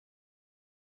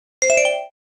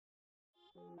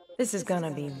This is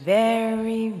gonna be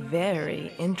very,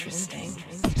 very interesting.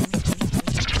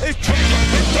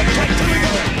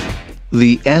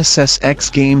 The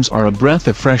SSX games are a breath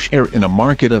of fresh air in a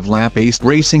market of lap-based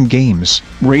racing games.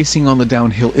 Racing on the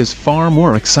downhill is far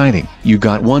more exciting. You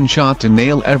got one shot to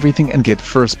nail everything and get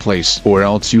first place, or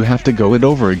else you have to go it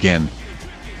over again.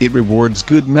 It rewards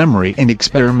good memory and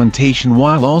experimentation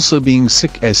while also being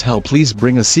sick as hell. Please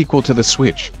bring a sequel to the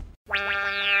Switch.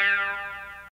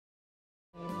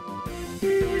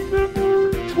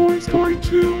 Toy Story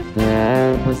 2.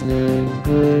 That was a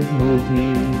good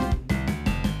movie.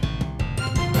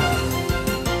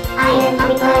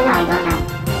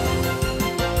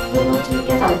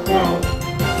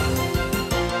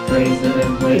 Praise it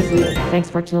and praise it. Thanks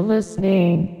for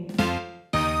listening.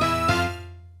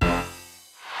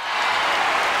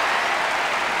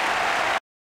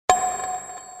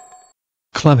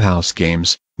 Clubhouse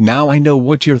games. Now I know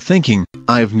what you're thinking.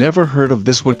 I've never heard of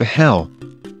this. What the hell?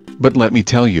 But let me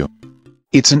tell you.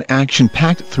 It's an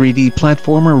action-packed 3D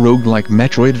platformer roguelike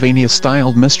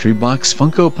Metroidvania-styled mystery box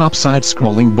Funko Pop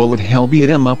side-scrolling bullet hell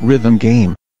beat-em-up rhythm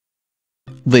game.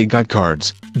 They got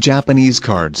cards, Japanese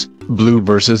cards, blue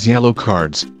versus yellow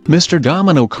cards, Mr.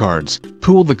 Domino cards,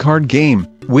 pool the card game,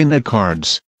 win at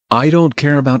cards. I don't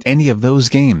care about any of those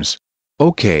games.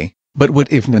 Okay, but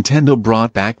what if Nintendo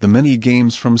brought back the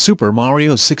mini-games from Super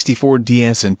Mario 64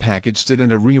 DS and packaged it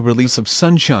in a re-release of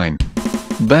Sunshine?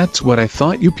 That's what I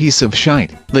thought, you piece of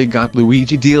shite. They got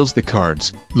Luigi deals the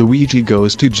cards, Luigi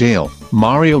goes to jail,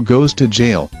 Mario goes to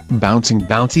jail, bouncing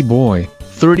bouncy boy,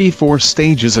 34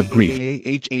 stages of grief.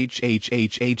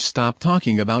 Stop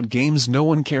talking about games no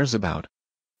one cares about.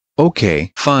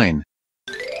 Okay, fine.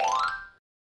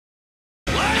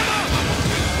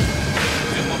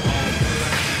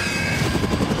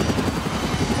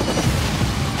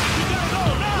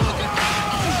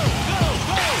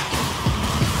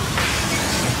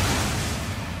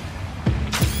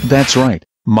 That's right,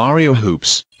 Mario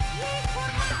Hoops.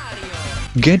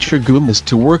 Get your Goombas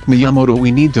to work, Miyamoto.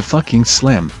 We need to fucking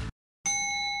slam.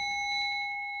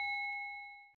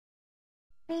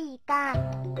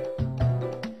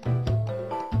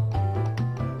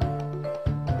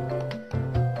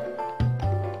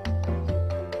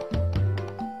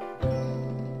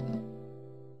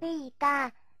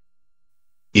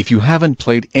 If you haven't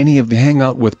played any of the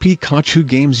Hangout with Pikachu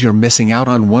games, you're missing out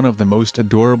on one of the most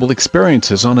adorable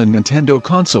experiences on a Nintendo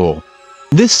console.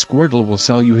 This Squirtle will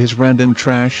sell you his random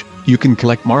trash, you can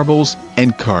collect marbles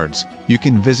and cards, you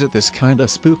can visit this kinda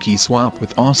spooky swamp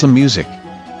with awesome music.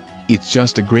 It's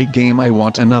just a great game. I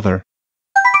want another.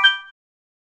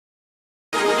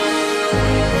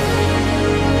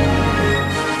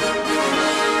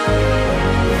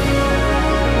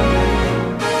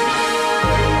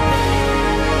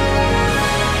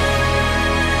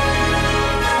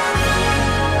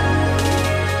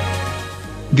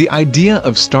 The idea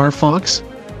of Star Fox?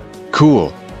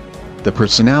 Cool. The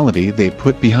personality they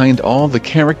put behind all the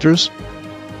characters?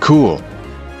 Cool.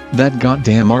 That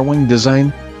goddamn Arwing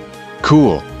design?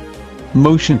 Cool.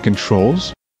 Motion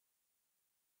controls?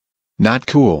 Not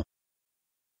cool.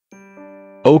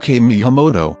 Okay,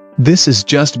 Miyamoto, this is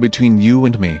just between you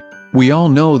and me. We all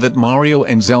know that Mario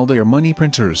and Zelda are money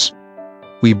printers.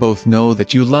 We both know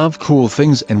that you love cool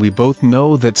things, and we both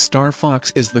know that Star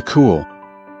Fox is the coolest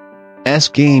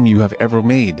game you have ever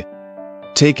made.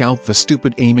 Take out the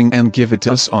stupid aiming and give it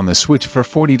to us on the Switch for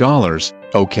 $40,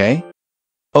 okay?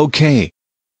 Okay.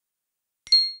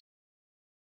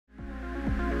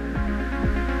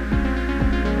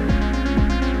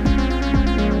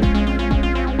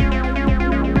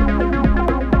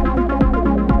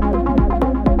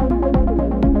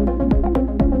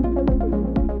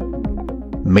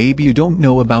 Maybe you don't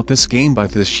know about this game,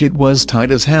 but this shit was tight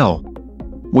as hell.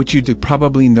 What you do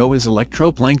probably know is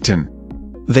Electroplankton.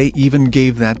 They even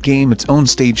gave that game its own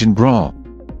stage in Brawl.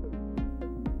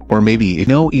 Or maybe you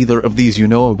know either of these. You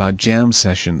know about jam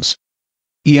sessions.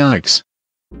 Yikes.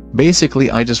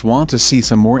 Basically, I just want to see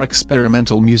some more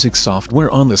experimental music software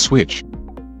on the Switch.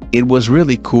 It was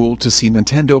really cool to see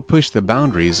Nintendo push the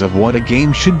boundaries of what a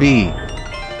game should be.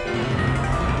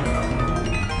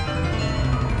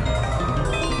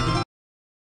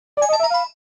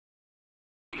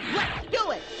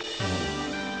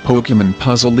 Pokemon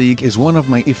Puzzle League is one of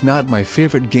my, if not my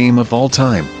favorite game of all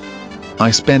time. I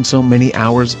spent so many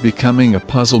hours becoming a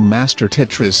puzzle master.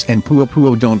 Tetris and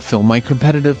Puyo don't fill my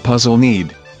competitive puzzle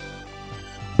need.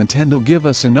 Nintendo, give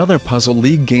us another Puzzle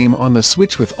League game on the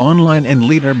Switch with online and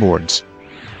leaderboards.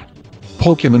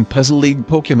 Pokemon Puzzle League,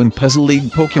 Pokemon Puzzle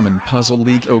League, Pokemon Puzzle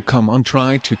League. Oh come on,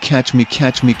 try to catch me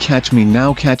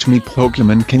now, catch me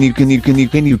Pokemon. Can you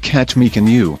catch me, can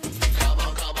you?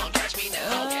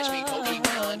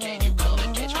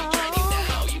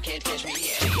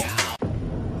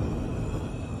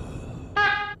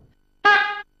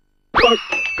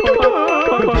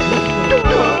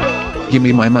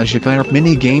 Gimme my Magikarp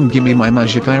mini game. Gimme my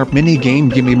Magikarp mini game.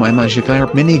 Gimme my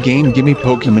Magikarp mini game. Gimme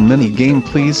Pokemon mini game,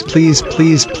 please, please,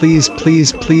 please, please,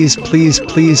 please, please, please,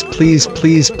 please, please,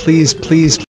 please, please,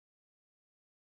 please.